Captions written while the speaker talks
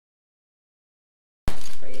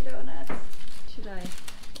Sorry, donuts. Should I?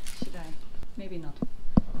 Maybe not.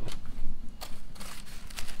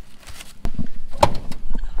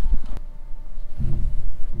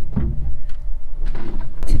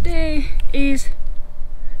 Today is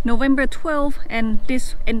November 12th and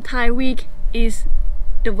this entire week is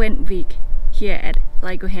the vent week here at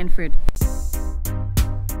LIGO Hanford.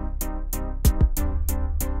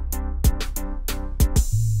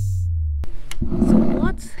 So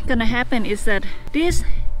what's gonna happen is that this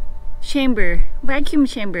chamber, vacuum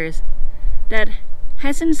chambers that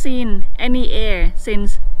hasn't seen any air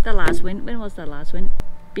since the last wind. When was the last wind?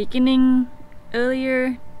 Beginning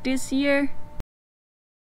earlier this year.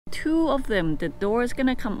 Two of them, the door is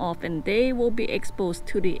gonna come off and they will be exposed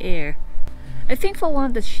to the air. I think for one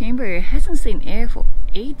of the chamber, it hasn't seen air for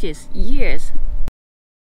ages, years.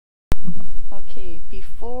 Okay,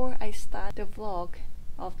 before I start the vlog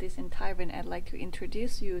of this entire event, I'd like to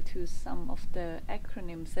introduce you to some of the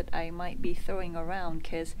acronyms that I might be throwing around,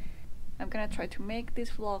 because I'm gonna try to make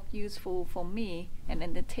this vlog useful for me and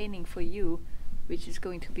entertaining for you, which is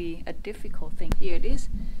going to be a difficult thing. Here it is,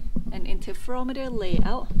 an interferometer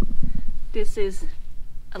layout. This is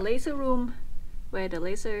a laser room where the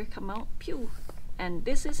laser come out, pew. And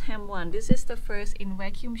this is HAM1. This is the first in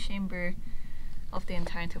vacuum chamber of the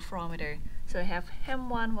entire interferometer. So I have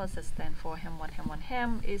HAM1. What's that stand for? HAM1, HAM1.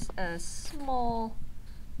 HAM is a small.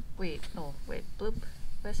 Wait, bloop.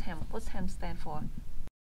 Where's HAM? What's HAM stand for?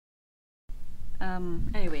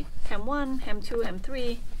 Anyway, HAM1, HAM2,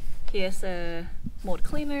 HAM3. Here's a mode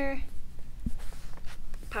cleaner,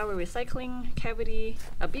 power recycling, cavity,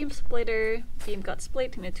 a beam splitter. Beam got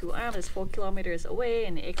split into two arms. It's 4 kilometers away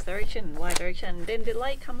in the X direction and Y direction. Then the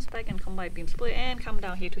light comes back and combine beam split and come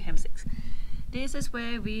down here to HAM6. This is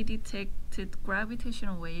where we detected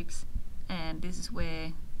gravitational waves, and this is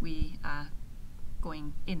where we are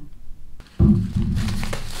going in.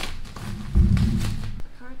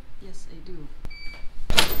 Card? Yes, I do.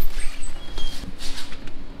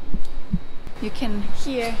 You can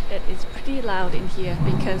hear that it's pretty loud in here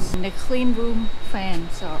because the clean room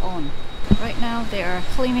fans are on. Right now they are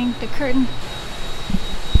cleaning the curtain.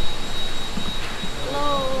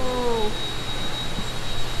 Hello!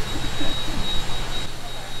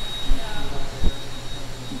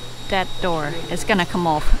 That door is gonna come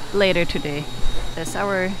off later today. That's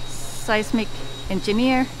our seismic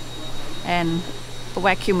engineer and a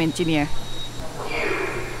vacuum engineer.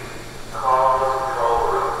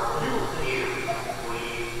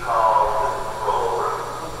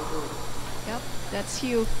 That's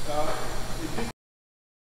you.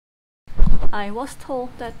 I was told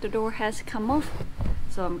that the door has come off,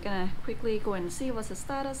 so I'm gonna quickly go and see what the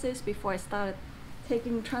status is before I start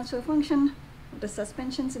taking transfer function of the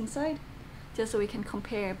suspensions inside, just so we can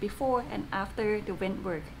compare before and after the vent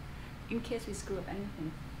work, in case we screw up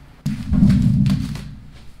anything.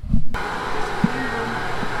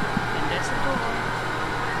 And there's the door.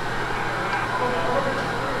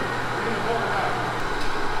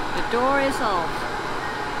 The door is off.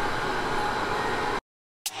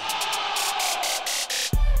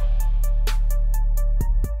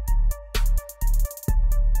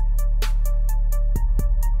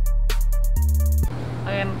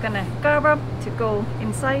 I am gonna grab up to go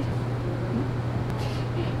inside.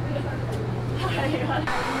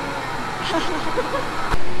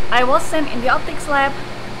 I was sent in the optics lab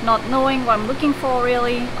not knowing what I'm looking for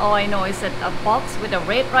really. All I know is that a box with a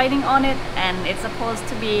red writing on it, and it's supposed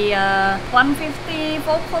to be 150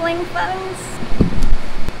 focal length lens.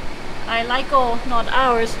 I LIGO, not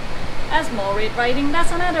ours. That's more red writing. That's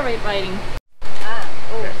another red writing.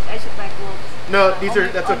 Oh, I should back gloves. No,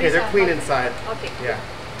 that's okay. They're clean inside. Okay. Yeah.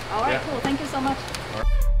 All right, cool. Thank you so much.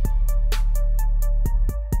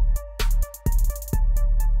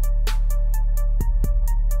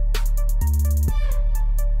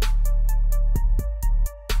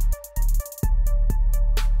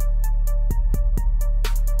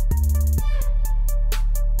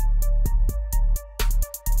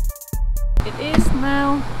 It is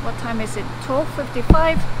now, what time is it?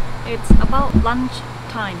 12:55. It's about lunch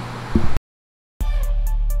time.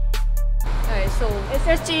 Alright, so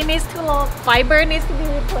SSG needs to log, fiber needs to be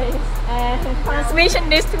replaced, and transmission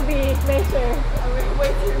needs to be measured.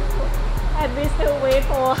 And we still wait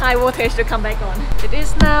for high voltage to come back on. It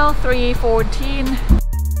is now 3:14.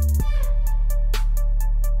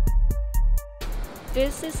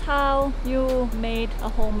 This is how you made a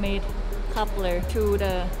homemade coupler to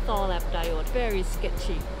the Thor lab diode. Very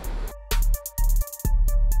sketchy.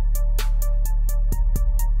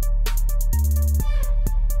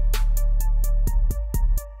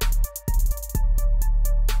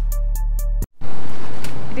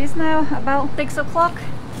 It is now about 6 o'clock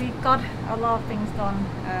we got a lot of things done.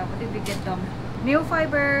 What did we get done? New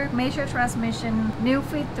fiber, measure transmission, new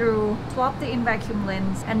feed through, swap the in vacuum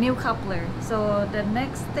lens, and new coupler. So the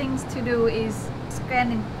next things to do is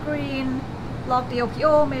scan in green, log the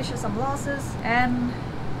OPO, measure some losses, and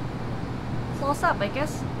close up, I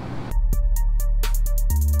guess.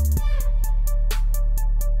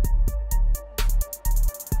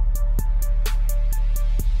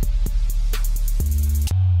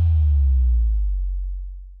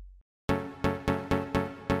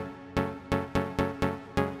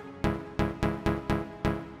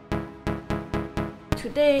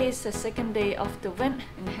 Today is the second day of the vent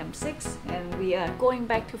in Hem 6 and we are going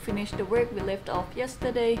back to finish the work we left off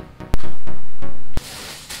yesterday.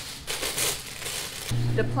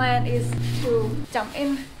 The plan is to jump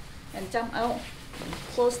in and jump out,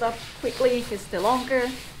 close up quickly because the longer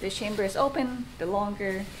the chamber is open, the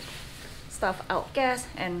longer stuff out gas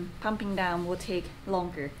and pumping down will take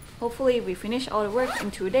longer. Hopefully we finish all the work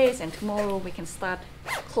in 2 days and tomorrow we can start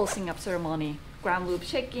closing up ceremony. Ground loop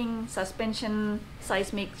checking, suspension,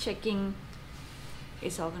 seismic checking.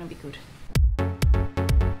 It's all gonna be good.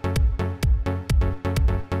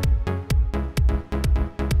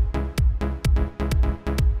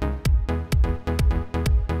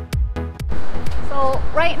 So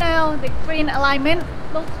right now the green alignment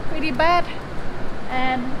looks pretty bad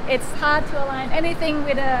and it's hard to align anything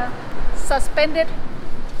with a suspended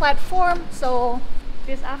platform. So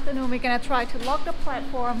this afternoon we're gonna try to lock the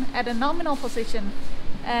platform at a nominal position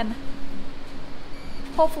and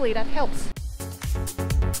hopefully that helps.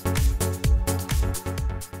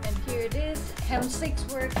 And here it is, Hem 6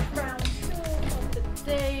 work round 2 of the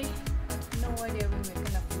day. No idea when we're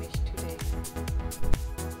gonna finish today.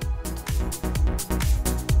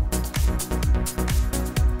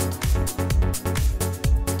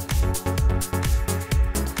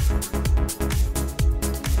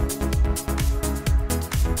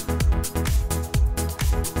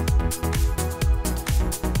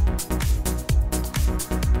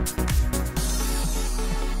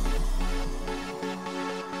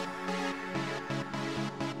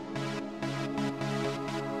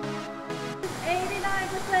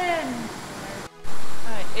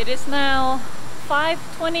 It is now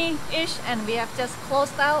 5:20-ish and we have just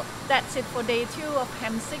closed out. That's it for day 2 of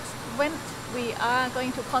Hem 6 vent. We are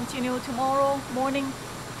going to continue tomorrow morning.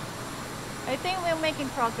 I think we're making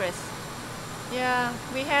progress. Yeah,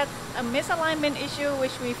 we had a misalignment issue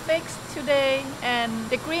which we fixed today and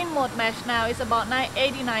the green mode mesh now is about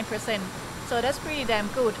 89%. So that's pretty damn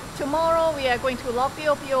good. Tomorrow we are going to log the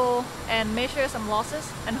OPO and measure some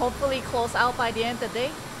losses and hopefully close out by the end of the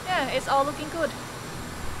day. Yeah, it's all looking good.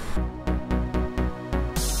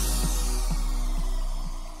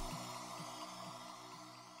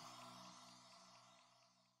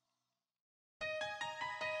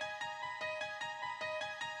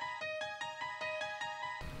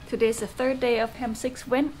 Today's the 3rd day of Hem 6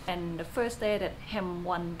 vent and the first day that Hem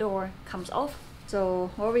 1 door comes off.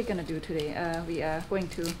 So what are we gonna do today? We are going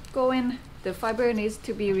to go in. The fiber needs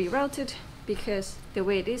to be rerouted because the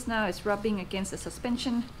way it is now is rubbing against the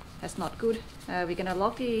suspension. That's not good. We're gonna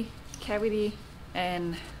lock the cavity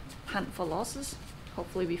and hunt for losses.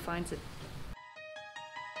 Hopefully we find it.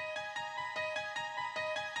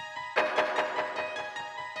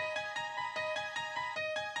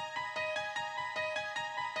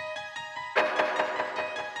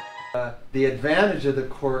 The advantage of the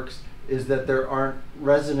corks is that there aren't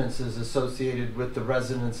resonances associated with the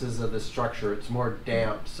resonances of the structure. It's more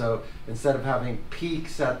damp. So instead of having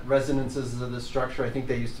peaks at resonances of the structure, I think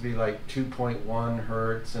they used to be like 2.1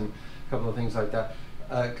 hertz and a couple of things like that,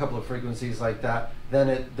 a couple of frequencies like that,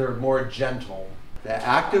 then they're more gentle. The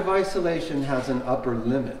active isolation has an upper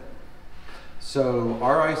limit. So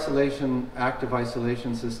our active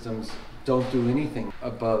isolation systems don't do anything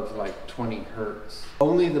above like 20 hertz.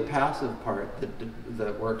 Only the passive part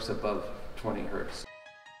that works above 20 hertz.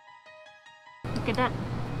 Look at that.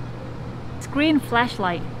 It's green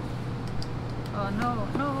flashlight. Oh no,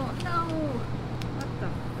 no, no! What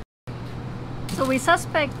the? So we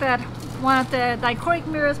suspect that one of the dichroic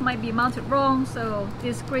mirrors might be mounted wrong, so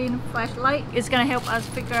this green flashlight is gonna help us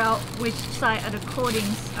figure out which side of the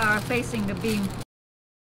coatings are facing the beam.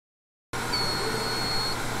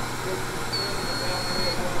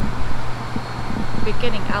 We're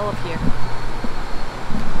getting out of here.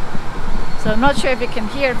 So I'm not sure if you can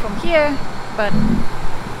hear it from here, but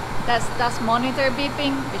that's monitor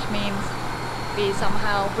beeping, which means we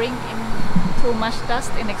somehow bring in too much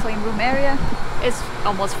dust in the clean room area. It's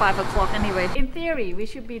almost 5 o'clock anyway. In theory, we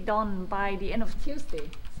should be done by the end of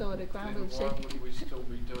Tuesday. So the ground loop Why would we still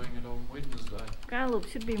be doing it on Wednesday? Ground loop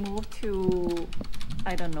should be moved to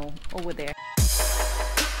I don't know, over there.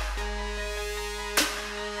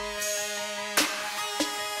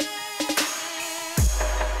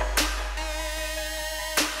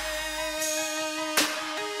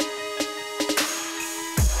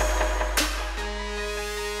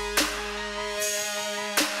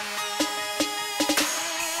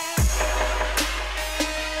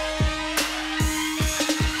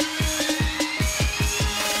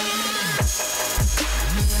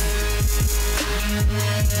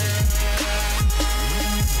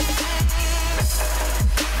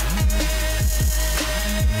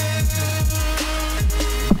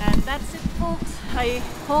 That's it, folks. I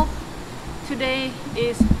hope today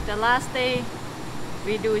is the last day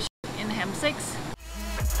we do in Ham 6.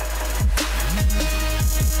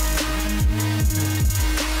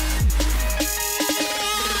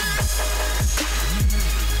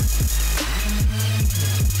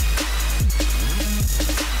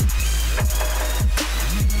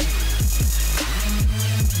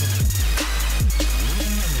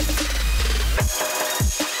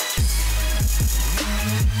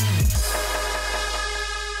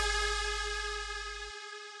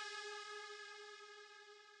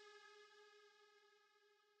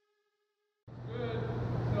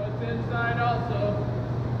 Inside also.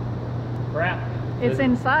 Crap. It's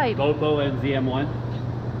inside. GoPro and ZM1.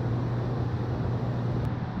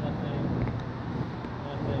 Nothing.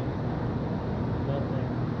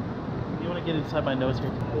 You want to get inside my nose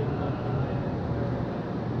here?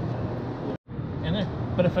 And then,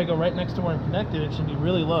 but if I go right next to where I'm connected, it should be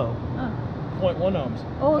really low. 0.1 ohms.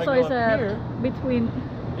 Oh, if so I go it's up here, between.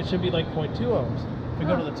 it should be like 0.2 ohms. If I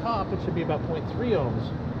go to the top, it should be about 0.3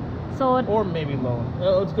 ohms. So Or maybe lower.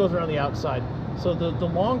 It goes around the outside. So the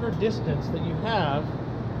longer distance that you have,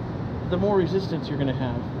 the more resistance you're going to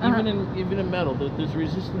have. Even in metal, there's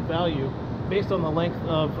resistant value based on the length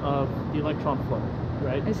of the electron flow,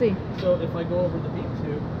 right? I see. So if I go over the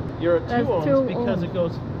V2, you're at 2 That's ohms 2 because ohms. it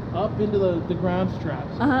goes up into the ground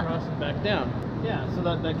straps, across and back down. Yeah, so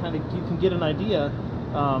that kind of, you can get an idea.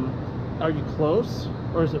 Are you close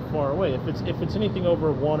or is it far away? If it's anything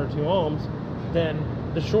over 1 or 2 ohms, then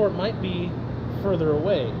the short might be further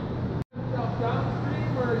away.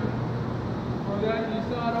 Downstream or that you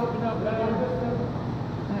saw it open up that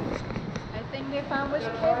I think they found which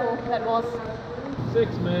cable that was.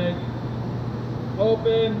 6 meg.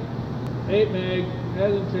 Open. 8 meg.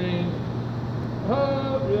 Hasn't changed.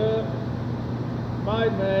 Oh yeah.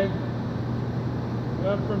 5 meg.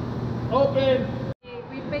 Went from open.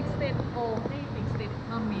 We fixed it. Oh, they fixed it,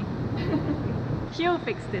 not me. Hugh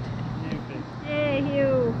fixed it. Yay,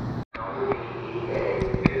 Hugh!